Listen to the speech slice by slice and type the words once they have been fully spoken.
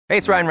Hey,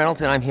 it's Ryan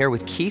Reynolds, and I'm here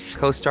with Keith,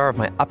 co-star of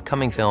my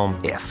upcoming film,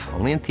 If,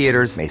 only in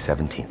theaters May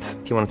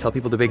 17th. Do you want to tell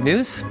people the big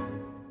news?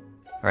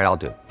 All right, I'll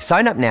do it.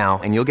 Sign up now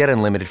and you'll get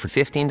unlimited for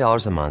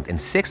 $15 a month and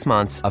 6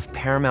 months of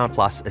Paramount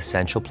Plus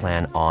Essential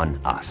Plan on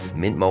us.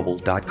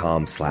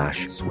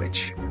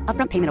 MintMobile.com/switch.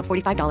 Upfront payment of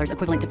 $45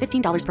 equivalent to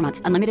 $15 per month.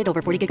 Unlimited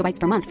over 40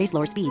 gigabytes per month. Face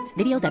lower speeds.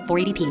 Videos at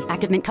 480p.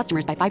 Active Mint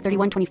customers by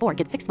 531.24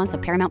 get 6 months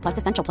of Paramount Plus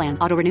Essential Plan.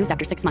 Auto renews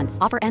after 6 months.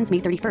 Offer ends May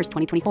 31st,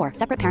 2024.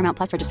 Separate Paramount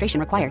Plus registration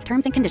required.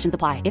 Terms and conditions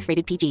apply if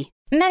rated PG.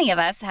 Many of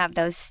us have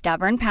those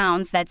stubborn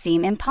pounds that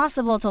seem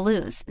impossible to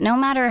lose, no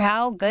matter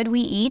how good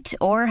we eat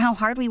or how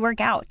hard we work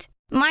out.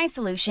 My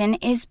solution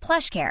is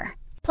PlushCare.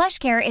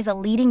 PlushCare is a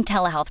leading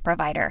telehealth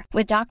provider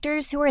with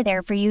doctors who are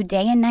there for you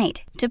day and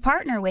night to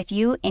partner with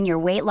you in your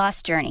weight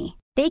loss journey.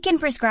 They can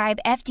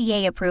prescribe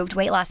FDA-approved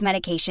weight loss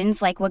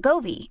medications like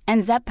Wegovy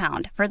and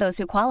Zepbound for those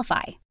who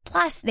qualify.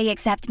 Plus, they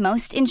accept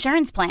most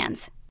insurance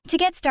plans. To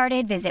get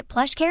started, visit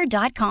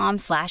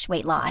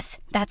plushcare.com/weightloss.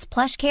 That's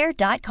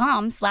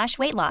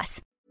plushcare.com/weightloss.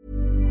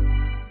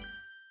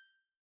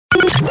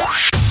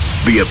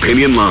 The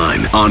Opinion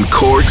Line on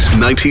Cork's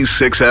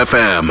 96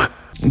 FM.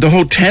 The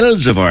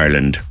Hotels of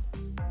Ireland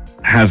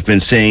have been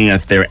saying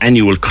at their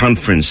annual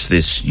conference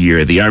this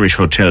year, the Irish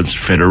Hotels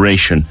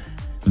Federation,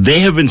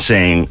 they have been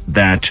saying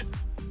that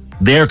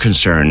they're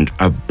concerned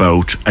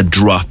about a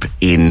drop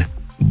in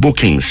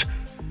bookings.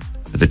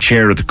 The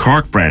chair of the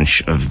Cork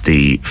branch of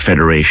the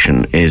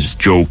Federation is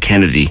Joe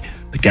Kennedy,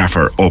 the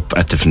gaffer up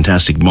at the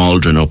fantastic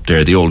Maldron up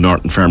there, the old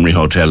Norton Infirmary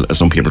Hotel, as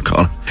some people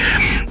call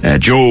it.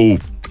 Joe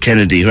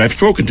Kennedy, who I've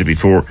spoken to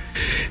before,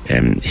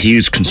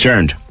 he's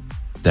concerned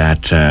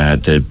that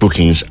the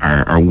bookings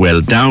are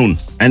well down,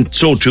 and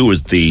so too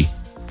is the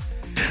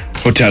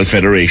Hotel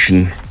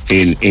Federation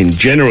in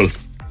general.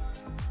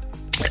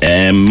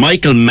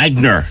 Michael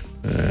Magnier,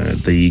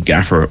 the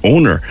gaffer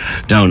owner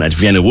down at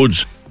Vienna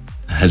Woods,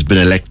 has been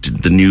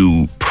elected the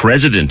new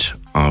president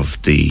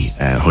of the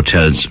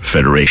Hotels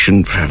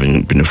Federation,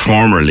 having been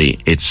formerly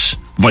its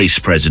vice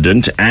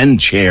president and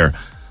chair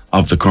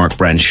of the Cork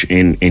branch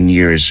in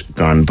years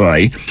gone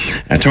by.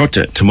 I'll talk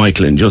to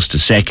Michael in just a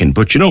second.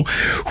 But, you know,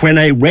 when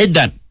I read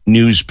that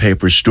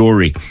newspaper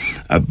story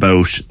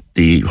about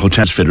the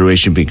Hotels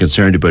Federation being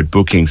concerned about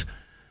bookings,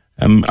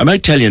 I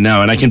might tell you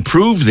now, and I can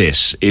prove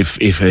this if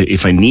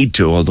I need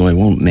to, although I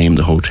won't name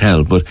the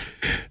hotel, but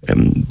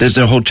there's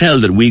a hotel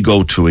that we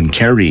go to in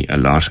Kerry a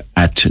lot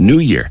at New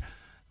Year.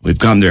 We've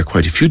gone there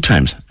quite a few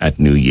times at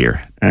New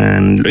Year.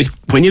 And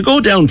when you go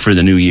down for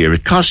the New Year,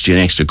 it costs you an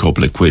extra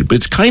couple of quid, but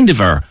it's kind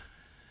of our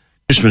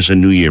Christmas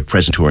and New Year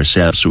present to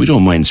ourselves, so we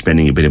don't mind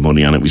spending a bit of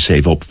money on it. We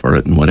save up for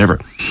it and whatever.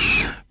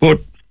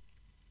 But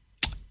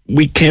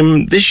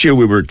this year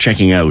we were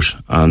checking out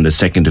on the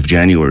 2nd of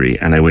January,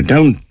 and I went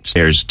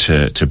downstairs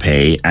to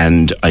pay,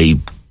 and I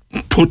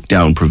put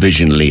down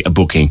provisionally a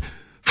booking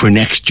for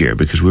next year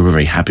because we were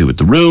very happy with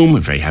the room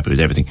and very happy with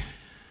everything.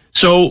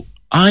 So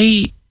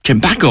I came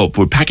back up,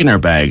 we're packing our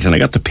bags, and I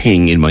got the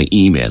ping in my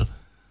email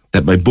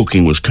that my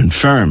booking was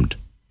confirmed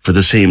for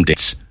the same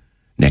dates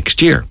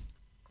next year.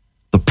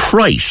 The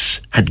price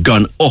had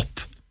gone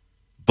up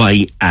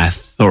by a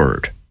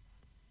third.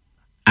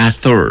 A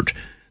third.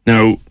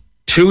 Now,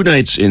 2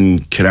 nights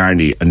in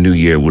Killarney on New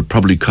Year would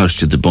probably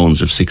cost you the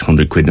bones of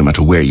 600 quid no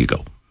matter where you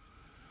go.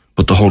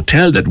 But the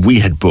hotel that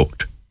we had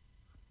booked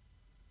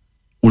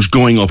was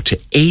going up to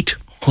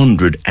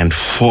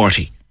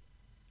 840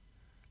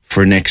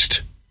 for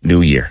next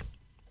New Year.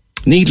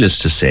 Needless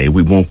to say,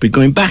 we won't be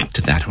going back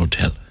to that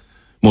hotel,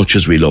 much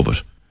as we love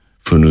it,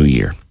 for New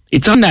Year.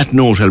 It's on that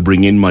note I'll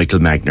bring in Michael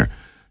Magnier,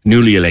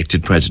 newly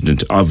elected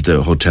president of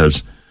the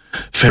Hotels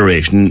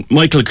Federation.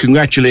 Michael,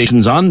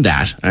 congratulations on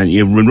that. And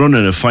you've been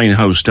running a fine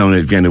house down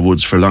at Vienna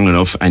Woods for long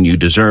enough, and you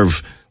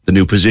deserve the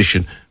new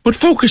position. But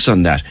focus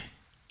on that.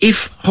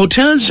 If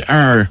hotels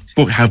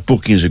have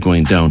bookings are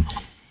going down,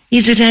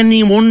 is it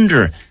any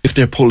wonder if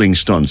they're pulling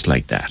stunts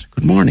like that?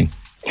 Good morning.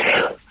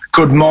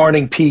 Good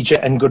morning, PJ,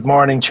 and good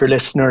morning to your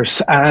listeners.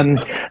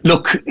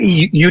 Look,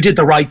 you did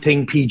the right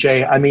thing,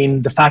 PJ. I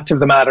mean, the fact of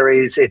the matter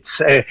is,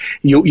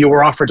 you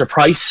were offered a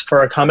price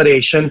for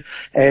accommodation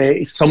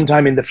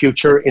sometime in the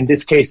future. In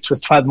this case, it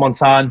was 12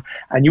 months on,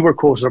 and you were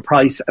quoted a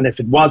price. And if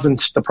it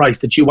wasn't the price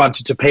that you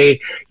wanted to pay,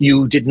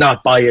 you did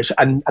not buy it,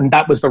 and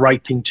that was the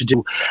right thing to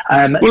do.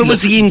 Well, it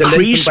was the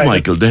increase,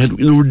 Michael. They had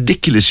a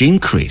ridiculous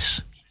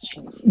increase.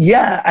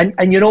 Yeah,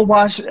 and you know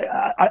what?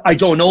 I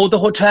don't know the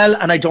hotel,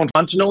 and I don't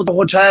want to know the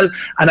hotel,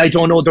 and I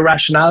don't know the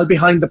rationale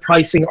behind the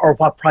pricing or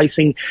what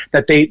pricing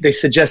that they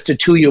suggested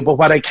to you. But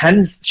what I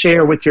can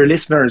share with your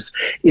listeners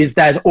is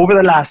that over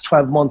the last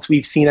 12 months,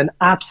 we've seen an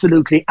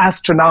absolutely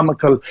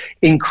astronomical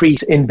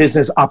increase in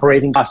business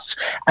operating costs.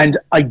 And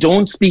I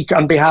don't speak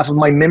on behalf of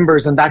my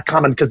members in that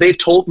comment because they've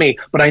told me,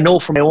 but I know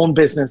from my own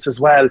business as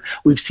well,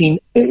 we've seen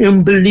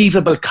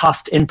unbelievable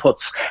cost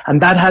inputs.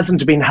 And that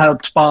hasn't been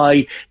helped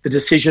by the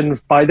decision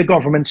by the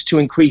government to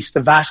increase the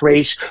VAT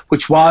rate rate,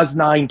 which was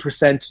 9%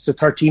 to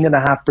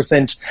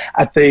 13.5%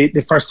 at the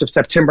 1st of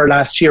September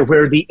last year,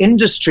 where the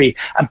industry,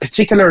 and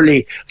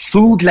particularly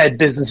food-led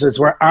businesses,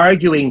 were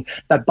arguing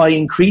that by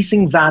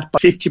increasing VAT by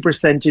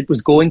 50%, it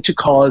was going to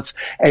cause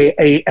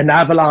an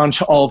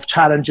avalanche of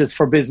challenges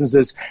for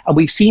businesses. And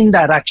we've seen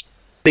that actually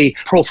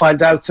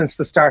profiled out since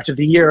the start of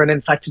the year, and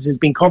in fact it has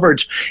been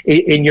covered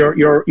in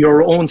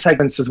your own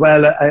segments as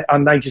well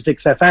on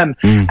 96 FM.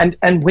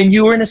 And when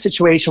you're in a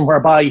situation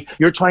whereby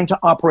you're trying to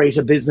operate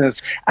a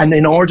business, and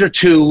in order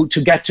to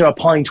get to a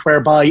point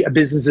whereby a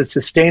business is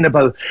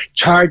sustainable,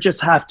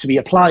 charges have to be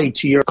applied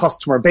to your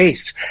customer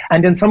base,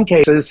 and in some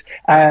cases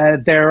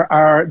they're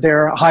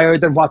higher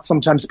than what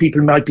sometimes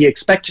people might be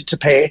expected to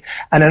pay,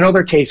 and in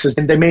other cases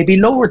they may be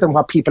lower than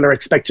what people are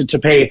expected to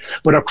pay.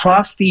 But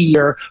across the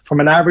year, from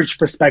an average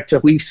perspective,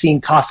 we've seen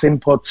cost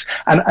inputs,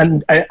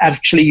 and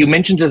actually you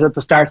mentioned it at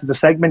the start of the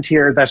segment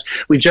here that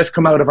we've just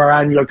come out of our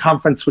annual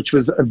conference, which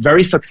was a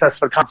very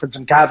successful conference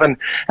in Cavan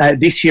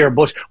this year.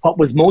 But what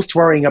was most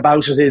worrying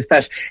about it is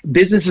that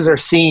businesses are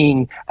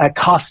seeing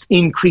cost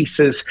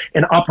increases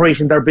in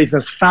operating their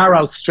business far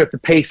outstrip the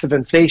pace of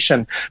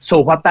inflation. So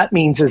what that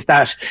means is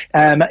that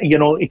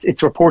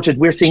it's reported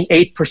we're seeing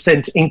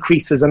 8%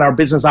 increases in our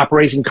business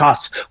operating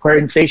costs, where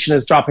inflation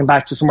is dropping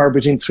back to somewhere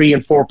between 3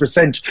 and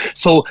 4%.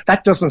 So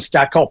that doesn't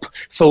stack up.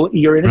 So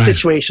you're in a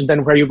situation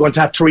then where you're going to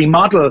have to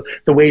remodel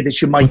the way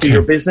that you might do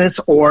your business,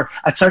 or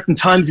at certain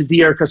times of the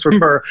year, because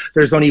remember,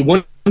 there's only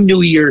one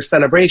New Year's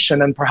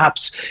celebration, and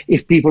perhaps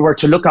if people were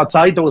to look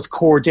outside those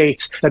core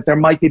dates, that there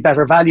might be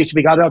better value to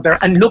be got out there.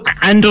 And look,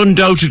 and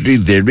undoubtedly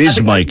there is,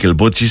 Michael,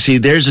 but you see,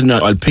 there's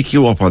another. I'll pick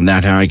you up on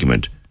that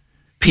argument.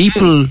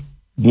 People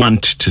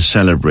want to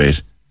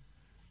celebrate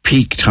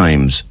peak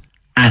times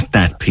at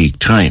that peak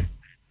time.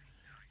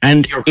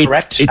 And you're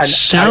correct. It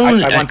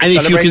sounds, and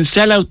if you can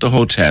sell out the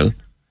hotel,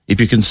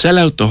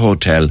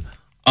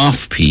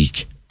 off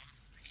peak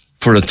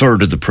for a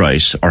third of the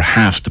price or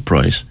half the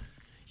price,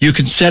 you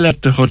can sell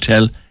out the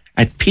hotel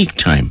at peak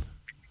time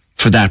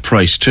for that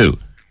price too.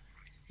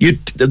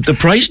 The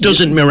price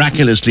doesn't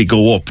miraculously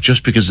go up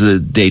just because of the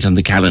date on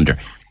the calendar.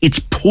 It's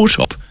put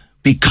up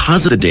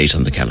because of the date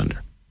on the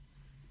calendar.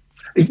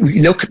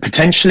 Look,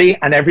 potentially,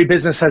 and every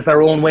business has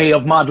their own way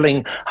of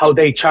modelling how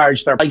they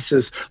charge their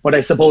prices. But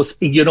I suppose,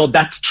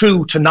 that's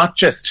true to not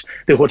just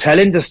the hotel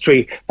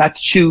industry, that's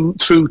true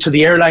to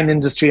the airline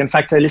industry. In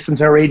fact, I listened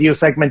to a radio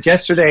segment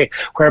yesterday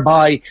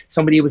whereby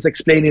somebody was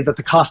explaining that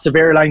the cost of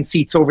airline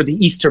seats over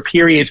the Easter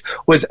period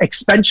was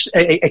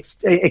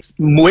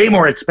way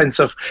more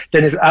expensive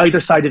than at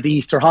either side of the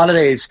Easter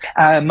holidays.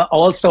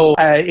 Also,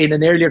 in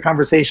an earlier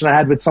conversation I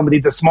had with somebody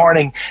this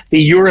morning,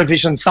 the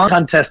Eurovision Song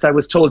Contest, I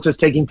was told, is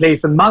taking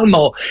place in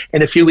Malmo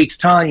in a few weeks'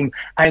 time,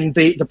 and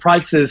the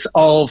prices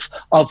of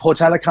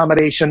hotel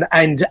accommodation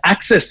and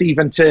access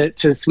even to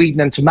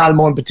Sweden and to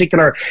Malmo in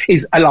particular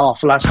is an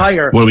awful lot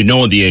higher. Well, we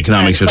know the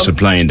economics of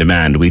supply and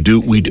demand. We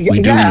do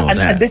know that.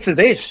 And this is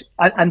it,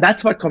 and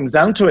that's what comes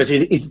down to it.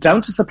 It's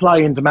down to supply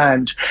and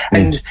demand,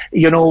 and I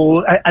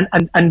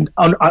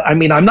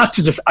mean, I'm not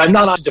to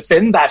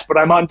defend that, but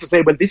I'm on to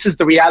say, well, this is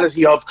the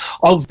reality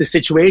of the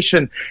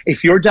situation.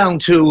 If you're down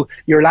to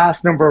your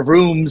last number of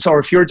rooms, or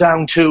if you're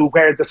down to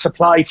where the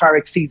supply far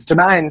exceeds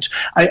demand,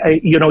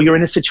 you're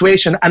in a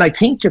situation. And I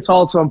think it's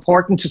also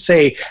important to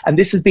say, and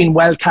this has been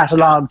well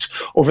catalogued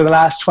over the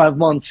last 12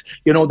 months,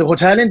 the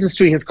hotel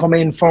industry has come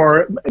in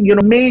for,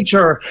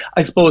 major,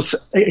 I suppose,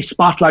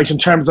 spotlight in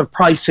terms of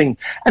pricing.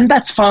 And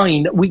that's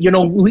fine.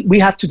 We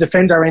have to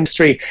defend our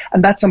industry,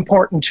 and that's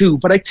important too.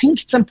 But I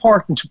think it's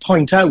important to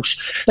point out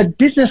that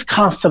business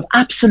costs have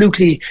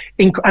absolutely,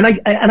 and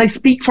I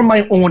speak from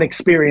my own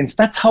experience.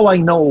 That's how I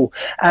know,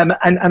 and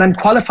I'm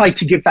qualified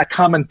to give that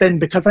comment then,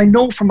 because I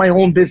know from my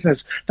own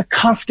business, the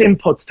cost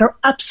inputs, they're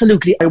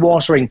absolutely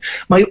eye-watering.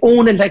 My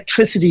own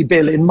electricity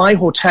bill in my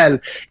hotel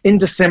in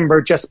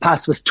December just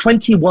passed was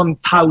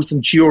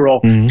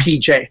 €21,000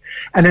 PJ.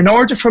 And in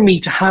order for me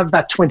to have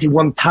that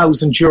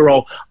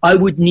 €21,000, I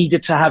would need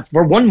it to have,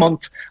 for 1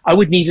 month, I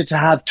would need it to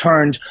have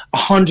turned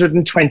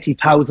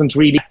 120,000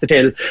 really at the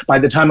till by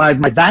the time I have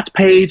my VAT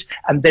paid,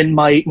 and then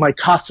my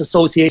costs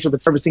associated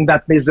with servicing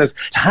that business,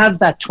 to have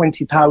that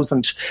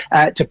 20,000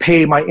 to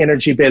pay my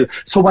energy bill.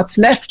 So what's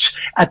left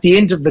at the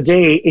end of the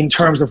day in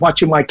terms of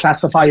what you might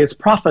classify as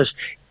profit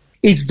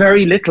is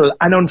very little.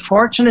 And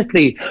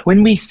unfortunately,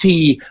 when we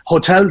see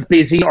hotels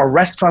busy or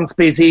restaurants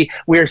busy,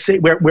 we're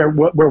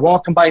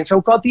walking by and say,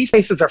 oh God, these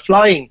places are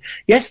flying.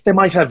 Yes, they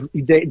might have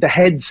the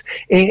heads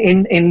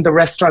in the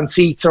restaurant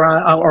seats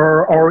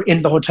or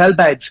in the hotel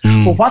beds.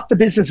 But what the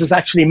business is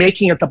actually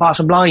making at the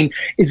bottom line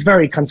is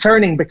very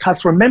concerning,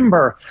 because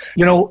remember,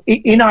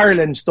 in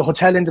Ireland, the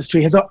hotel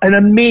industry has an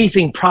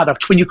amazing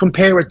product when you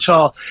compare it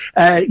to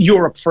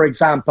Europe, for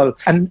example.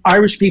 And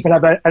Irish people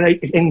have an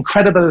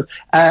incredible,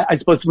 I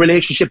suppose,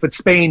 relationship with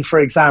Spain,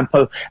 for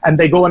example, and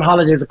they go on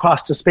holidays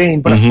across to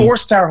Spain. But a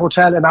 4-star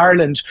hotel in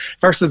Ireland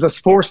versus a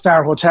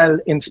 4-star hotel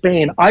in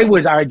Spain, I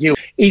would argue,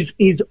 is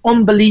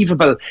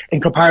unbelievable in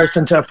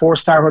comparison to a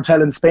 4-star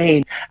hotel in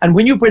Spain. And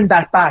when you bring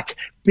that back,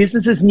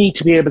 businesses need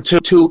to be able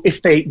to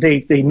if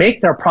they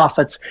make their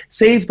profits,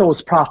 save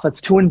those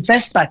profits to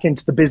invest back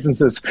into the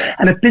businesses.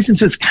 And if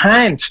businesses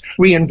can't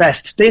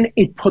reinvest, then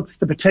it puts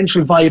the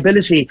potential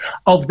viability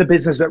of the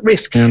business at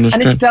risk. And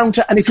it's down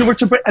to, and if you were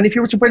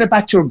to bring it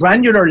back to a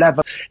granular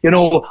level,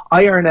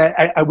 I earn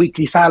a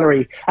weekly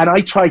salary, and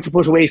I try to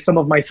put away some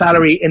of my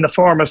salary in the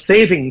form of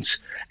savings.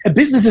 A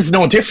business is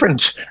no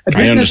different. A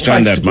business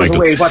tries to put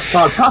away what's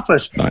called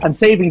profit and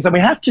savings, and we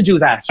have to do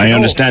that. I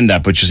understand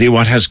that, but you see,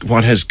 what has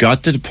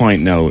got to the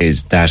point now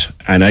is that,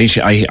 and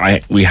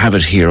we have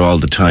it here all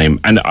the time,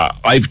 and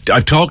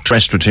I've talked to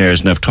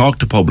restaurateurs, and I've talked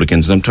to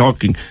publicans, and I'm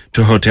talking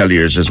to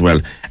hoteliers as well,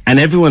 and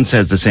everyone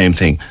says the same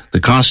thing. The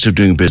cost of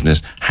doing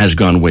business has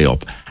gone way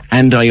up,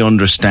 and I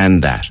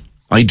understand that.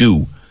 I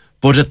do.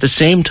 But at the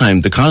same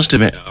time, the cost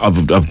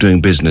of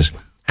doing business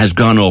has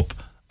gone up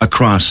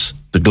across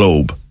the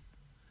globe.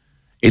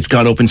 It's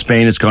gone up in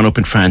Spain, it's gone up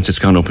in France, it's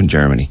gone up in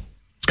Germany,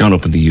 it's gone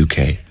up in the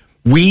UK.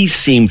 We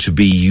seem to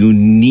be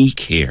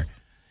unique here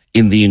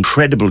in the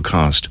incredible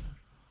cost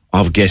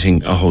of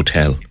getting a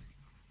hotel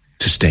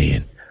to stay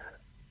in.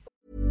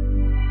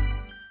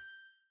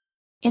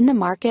 In the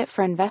market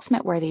for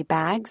investment-worthy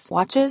bags,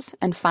 watches,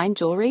 and fine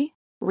jewelry,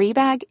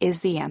 Rebag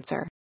is the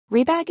answer.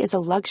 Rebag is a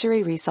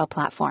luxury resale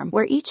platform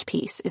where each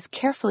piece is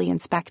carefully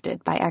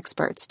inspected by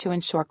experts to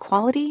ensure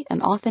quality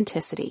and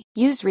authenticity.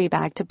 Use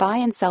Rebag to buy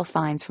and sell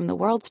finds from the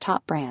world's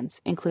top brands,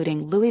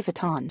 including Louis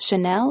Vuitton,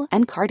 Chanel,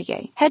 and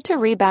Cartier. Head to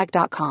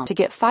Rebag.com to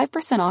get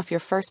 5% off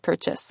your first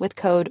purchase with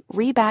code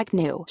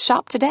REBAGNEW.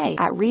 Shop today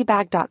at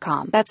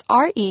Rebag.com. That's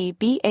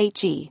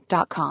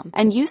REBAG.com.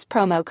 And use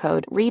promo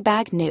code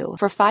REBAGNEW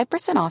for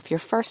 5% off your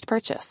first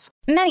purchase.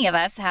 Many of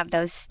us have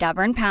those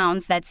stubborn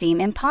pounds that seem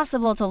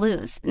impossible to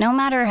lose, no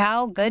matter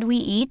how good we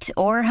eat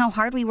or how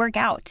hard we work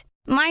out.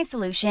 My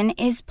solution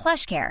is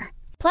PlushCare.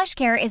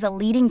 PlushCare is a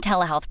leading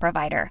telehealth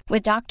provider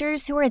with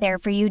doctors who are there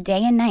for you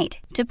day and night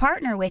to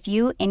partner with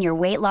you in your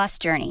weight loss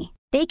journey.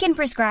 They can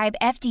prescribe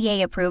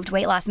FDA-approved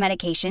weight loss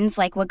medications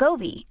like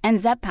Wegovy and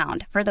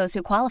Zepbound for those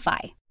who qualify.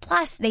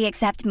 Plus, they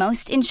accept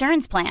most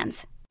insurance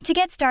plans. To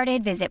get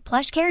started, visit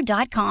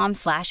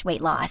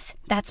plushcare.com/weightloss.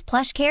 That's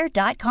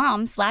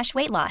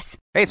plushcare.com/weightloss.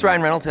 Hey, it's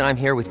Ryan Reynolds, and I'm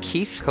here with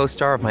Keith,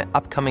 co-star of my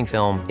upcoming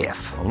film,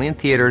 If, only in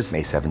theaters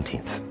May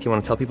 17th. Do you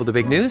want to tell people the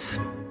big news?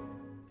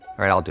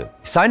 All right, I'll do it.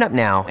 Sign up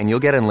now and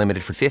you'll get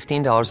unlimited for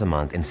 $15 a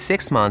month and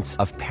 6 months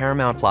of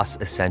Paramount Plus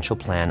Essential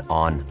Plan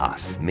on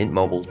us.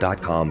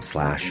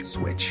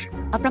 MintMobile.com/switch.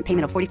 Upfront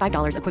payment of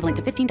 $45 equivalent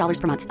to $15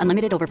 per month.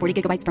 Unlimited over 40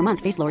 gigabytes per month.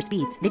 Face lower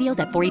speeds.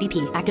 Videos at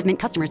 480p. Active Mint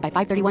customers by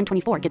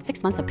 531.24 get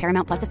 6 months of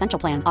Paramount Plus Essential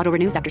Plan. Auto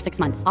renews after 6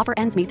 months. Offer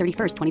ends May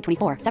 31st,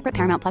 2024. Separate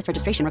Paramount Plus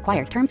registration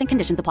required. Terms and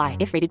conditions apply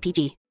if rated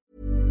PG.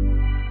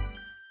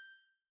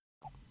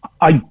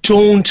 I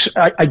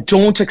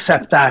don't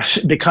accept that,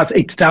 because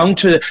it's down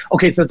to,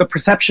 okay, so the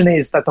perception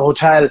is that the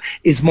hotel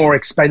is more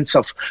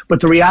expensive,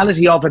 but the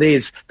reality of it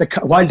is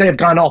that while they've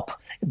gone up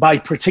by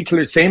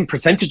particular same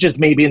percentages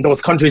maybe in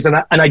those countries, and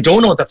I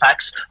don't know the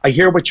facts, I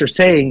hear what you're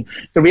saying,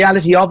 the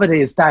reality of it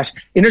is that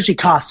energy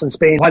costs in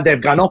Spain, while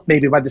they've gone up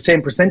maybe by the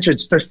same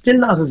percentage, they're still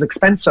not as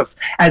expensive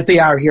as they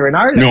are here in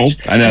Ireland. No,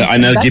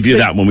 and I'll give you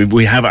that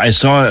one. I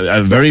saw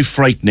a very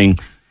frightening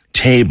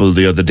table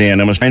the other day,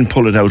 and I must try and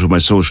pull it out of my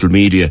social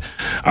media.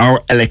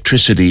 Our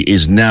electricity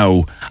is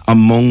now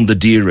among the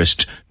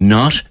dearest,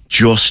 not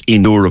just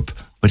in Europe,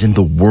 but in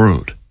the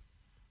world.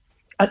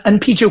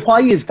 And PJ,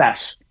 why is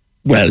that?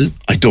 Well,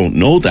 I don't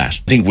know that.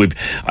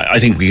 I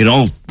think we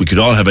could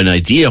all have an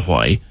idea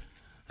why.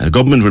 And the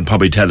government would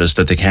probably tell us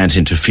that they can't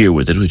interfere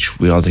with it, which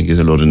we all think is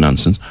a load of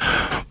nonsense.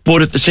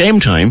 But at the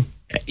same time,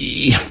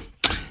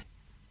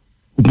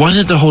 what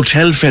is the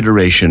Hotel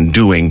Federation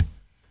doing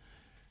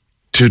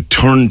to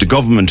turn to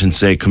government and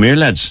say, come here,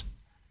 lads,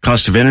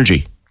 cost of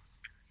energy,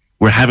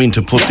 we're having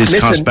to put this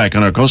cost back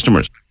on our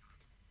customers?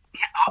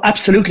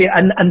 Absolutely.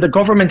 And the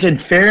government, in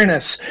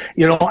fairness,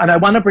 and I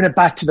want to bring it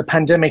back to the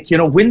pandemic,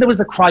 when there was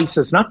a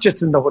crisis, not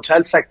just in the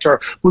hotel sector,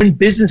 when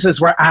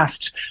businesses were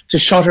asked to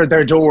shutter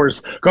their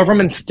doors,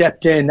 government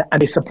stepped in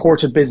and they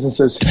supported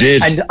businesses.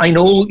 And I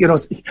know,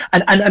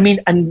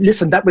 and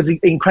listen, that was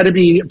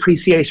incredibly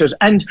appreciated.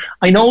 And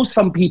I know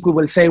some people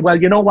will say, well,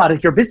 you know what,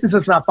 if your business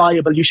is not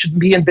viable, you shouldn't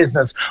be in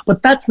business.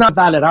 But that's not a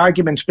valid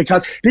argument,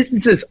 because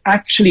businesses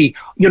actually,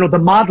 the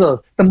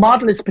model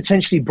is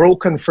potentially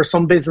broken for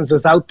some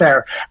businesses out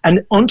there.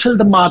 And until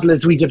the model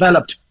is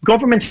redeveloped,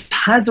 government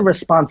has a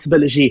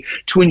responsibility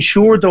to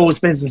ensure those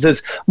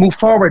businesses move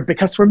forward.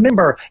 Because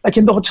remember, like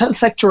in the hotel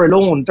sector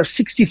alone, there's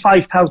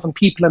 65,000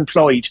 people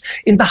employed.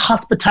 In the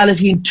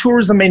hospitality and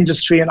tourism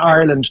industry in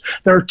Ireland,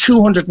 there are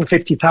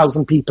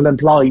 250,000 people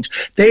employed.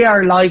 They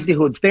are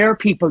livelihoods. They are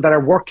people that are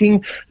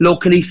working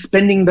locally,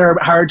 spending their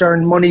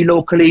hard-earned money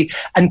locally,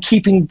 and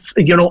keeping,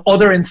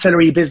 other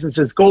ancillary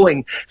businesses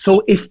going.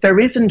 So if there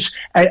isn't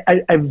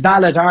a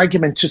valid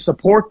argument to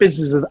support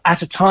businesses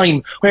at a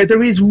time where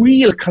there is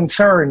real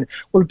concern return,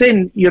 well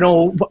then,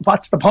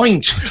 what's the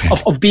point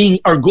of being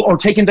or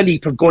taking the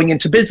leap of going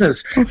into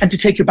business? And to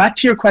take you back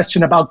to your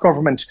question about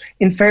government,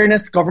 in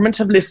fairness, government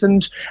have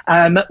listened.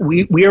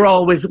 We're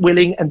always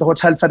willing in the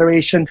Hotel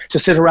Federation to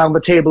sit around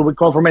the table with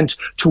government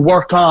to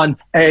work on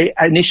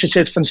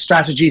initiatives and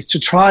strategies to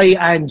try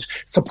and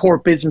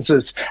support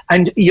businesses.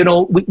 And,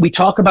 we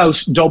talk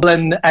about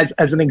Dublin as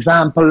an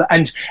example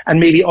and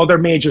maybe other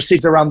major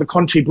cities around the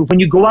country. But when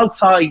you go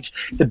outside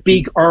the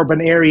big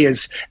urban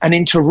areas and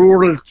into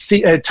rural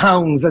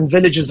towns and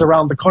villages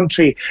around the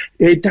country,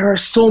 there are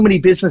so many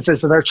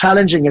businesses that are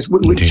challenging it.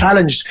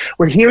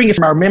 We're hearing it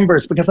from our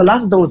members because a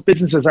lot of those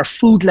businesses are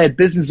food-led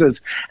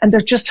businesses and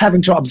they're just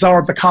having to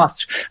absorb the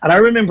cost. And I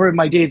remember in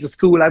my days at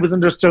school, I was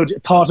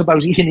taught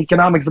about in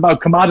economics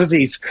about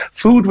commodities.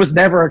 Food was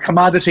never a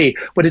commodity,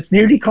 but it's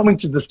nearly coming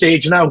to the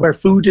stage now where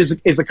food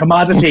is a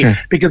commodity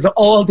because of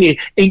all the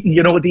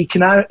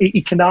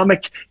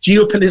economic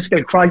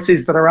geopolitical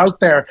crises that are out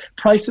there.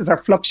 Prices are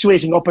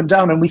fluctuating up and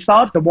down, and we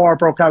saw the war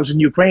broke out in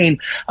Ukraine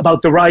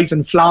about the rise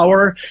in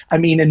flour. I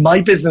mean, in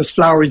my business,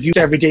 flour is used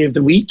every day of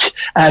the week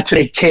to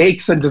make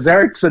cakes and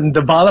desserts and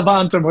the vol au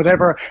vent and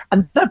whatever,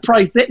 and that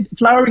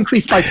flour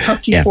increased by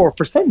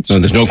 34%. No,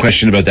 there's no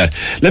question about that.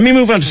 Let me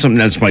move on to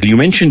something else, Michael. You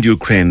mentioned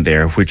Ukraine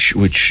there, which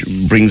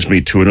brings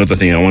me to another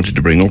thing I wanted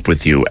to bring up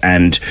with you.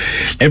 And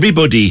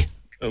everybody,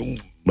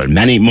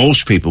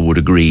 most people would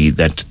agree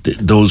that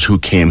those who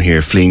came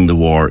here fleeing the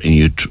war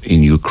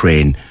in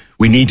Ukraine,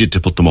 we needed to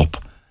put them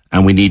up,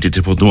 and we needed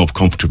to put them up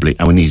comfortably,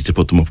 and we needed to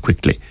put them up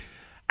quickly.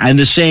 And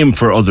the same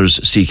for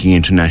others seeking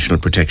international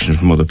protection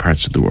from other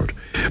parts of the world.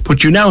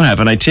 But you now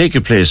have, and I take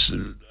a place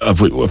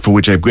for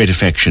which I have great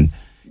affection,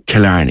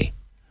 Killarney.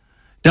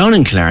 Down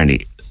in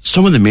Killarney,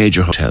 some of the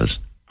major hotels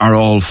are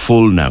all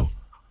full now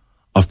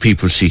of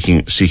people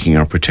seeking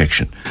our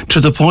protection, to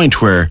the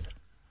point where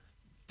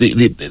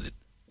the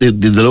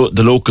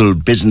local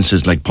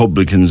businesses like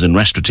publicans and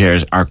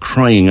restaurateurs are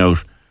crying out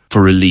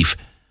for relief.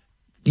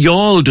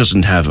 Youghal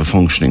doesn't have a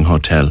functioning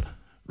hotel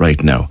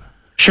right now.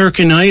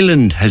 Sherkin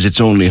Island has its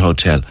only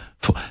hotel.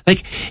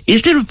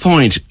 Is there a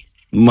point,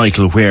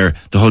 Michael, where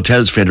the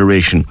Hotels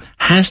Federation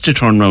has to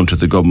turn round to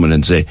the government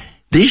and say,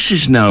 this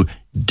is now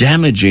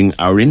damaging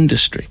our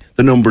industry,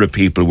 the number of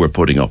people we're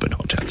putting up in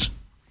hotels?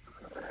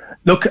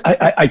 Look,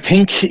 I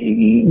think,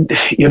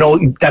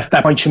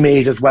 that point you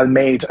made is well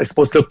made. I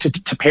suppose, look,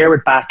 to pare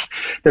it back,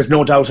 there's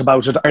no doubt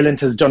about it.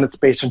 Ireland has done its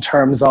bit in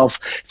terms of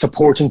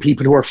supporting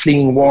people who are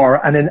fleeing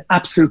war and in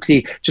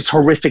absolutely just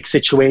horrific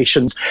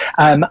situations.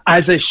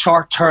 As a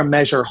short-term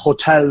measure,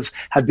 hotels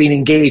have been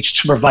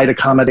engaged to provide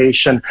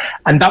accommodation,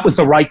 and that was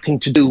the right thing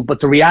to do. But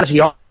the reality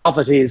of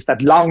it is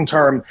that long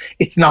term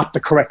it's not the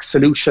correct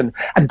solution,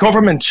 and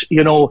government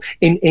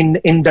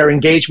in their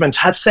engagement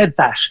have said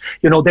that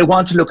they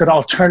want to look at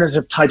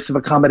alternative types of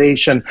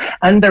accommodation.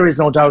 And there is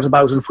no doubt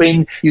about it,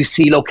 when you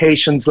see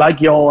locations like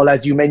Youghal,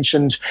 as you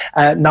mentioned,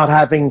 not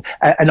having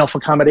enough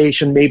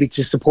accommodation maybe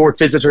to support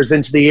visitors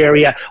into the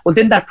area, well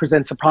then that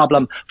presents a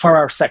problem for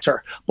our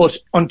sector. But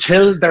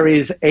until there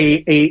is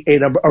a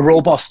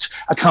robust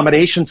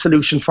accommation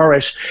solution for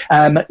it,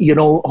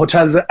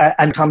 hotels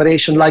and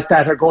accommodation like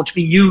that are going to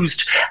be used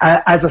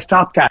as a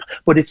stopgap,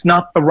 but it's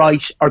not the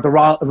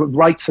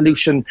right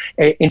solution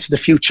into the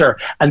future.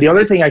 And the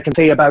other thing I can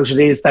say about it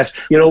is that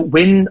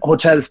when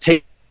hotels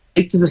take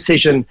the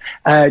decision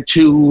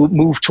to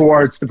move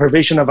towards the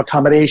provision of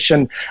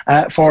accommodation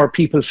for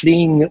people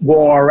fleeing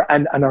war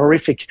and a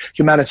horrific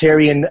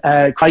humanitarian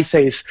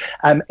crisis,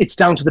 it's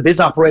down to the biz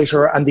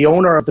operator and the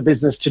owner of the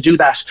business to do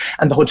that.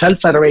 And the Hotel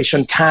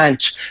Federation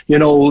can't,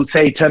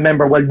 say to a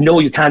member, well, no,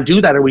 you can't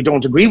do that, or we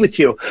don't agree with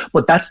you.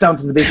 But that's down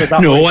to the business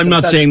operator. No, I'm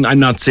not saying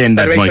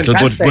that, Michael.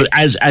 But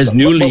as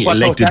newly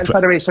elected,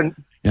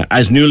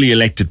 as newly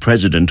elected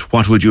president,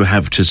 what would you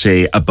have to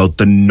say about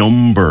the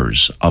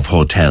numbers of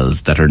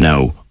hotels that are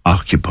now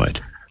occupied?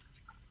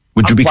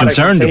 Would you be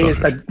concerned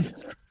about it?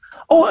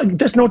 Oh,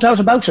 there's no doubt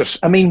about it.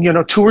 I mean,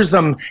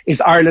 tourism is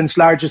Ireland's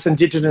largest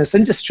indigenous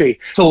industry.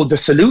 So the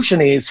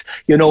solution is,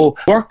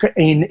 work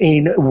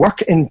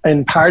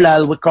in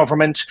parallel with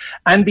government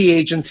and the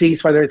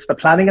agencies, whether it's the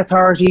planning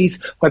authorities,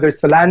 whether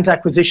it's the land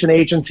acquisition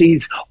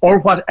agencies, or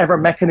whatever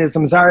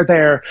mechanisms are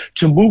there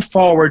to move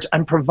forward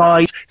and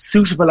provide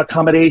suitable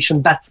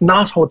accommodation that's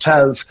not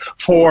hotels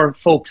for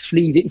folks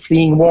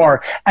fleeing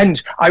war.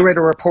 And I read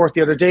a report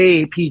the other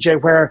day,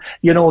 PJ, where,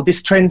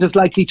 this trend is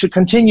likely to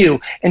continue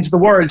into the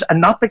world,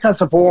 and not because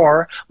of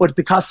war, but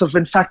because of,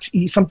 in fact,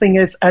 something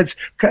as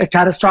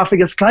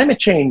catastrophic as climate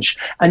change.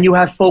 And you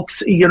have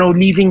folks,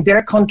 leaving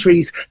their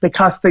countries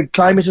because the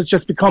climate has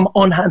just become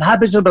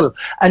uninhabitable.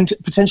 And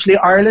potentially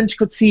Ireland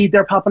could see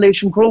their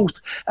population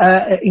growth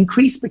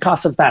increase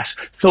because of that.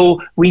 So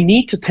we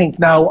need to think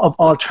now of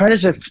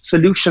alternative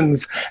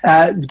solutions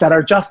that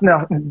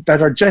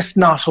are just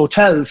not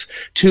hotels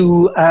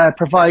to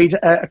provide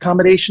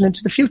accommodation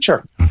into the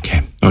future.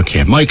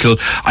 Okay. Michael,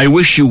 I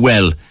wish you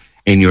well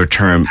in your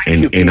term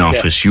in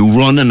office. You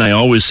run, and I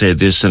always say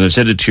this, and I've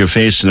said it to your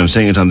face, and I'm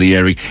saying it on the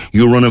air,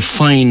 you run a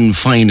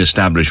fine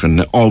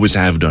establishment, and always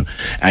have done,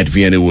 at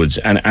Vienna Woods,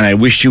 and I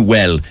wish you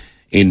well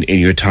in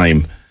your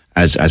time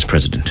as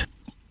president.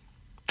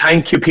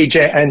 Thank you,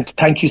 PJ, and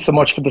thank you so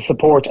much for the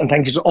support, and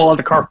thank you to all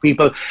the Cork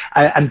people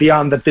and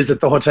beyond that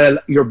visit the hotel.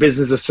 Your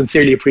business is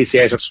sincerely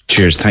appreciated.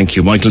 Cheers. Thank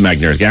you. Michael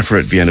Magnier, gaffer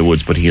at Vienna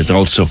Woods, but he is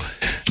also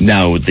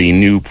now the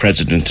new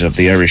president of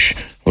the Irish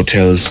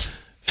Hotels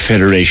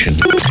Federation.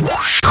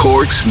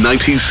 Cork's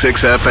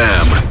 96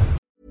 FM.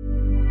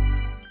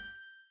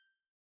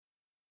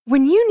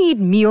 When you need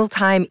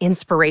mealtime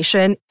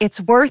inspiration,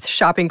 it's worth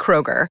shopping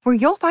Kroger, where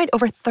you'll find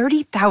over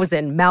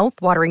 30,000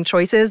 mouth-watering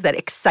choices that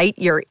excite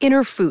your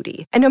inner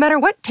foodie. And no matter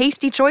what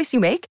tasty choice you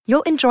make,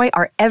 you'll enjoy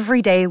our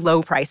everyday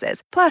low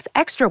prices, plus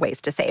extra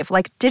ways to save,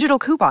 like digital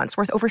coupons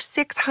worth over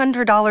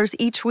 $600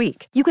 each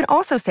week. You can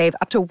also save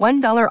up to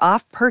 $1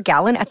 off per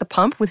gallon at the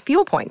pump with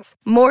fuel points.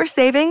 More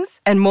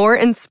savings and more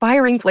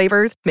inspiring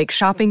flavors make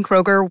shopping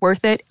Kroger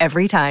worth it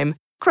every time.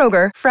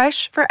 Kroger,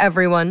 fresh for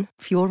everyone.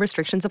 Fuel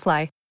restrictions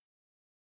apply.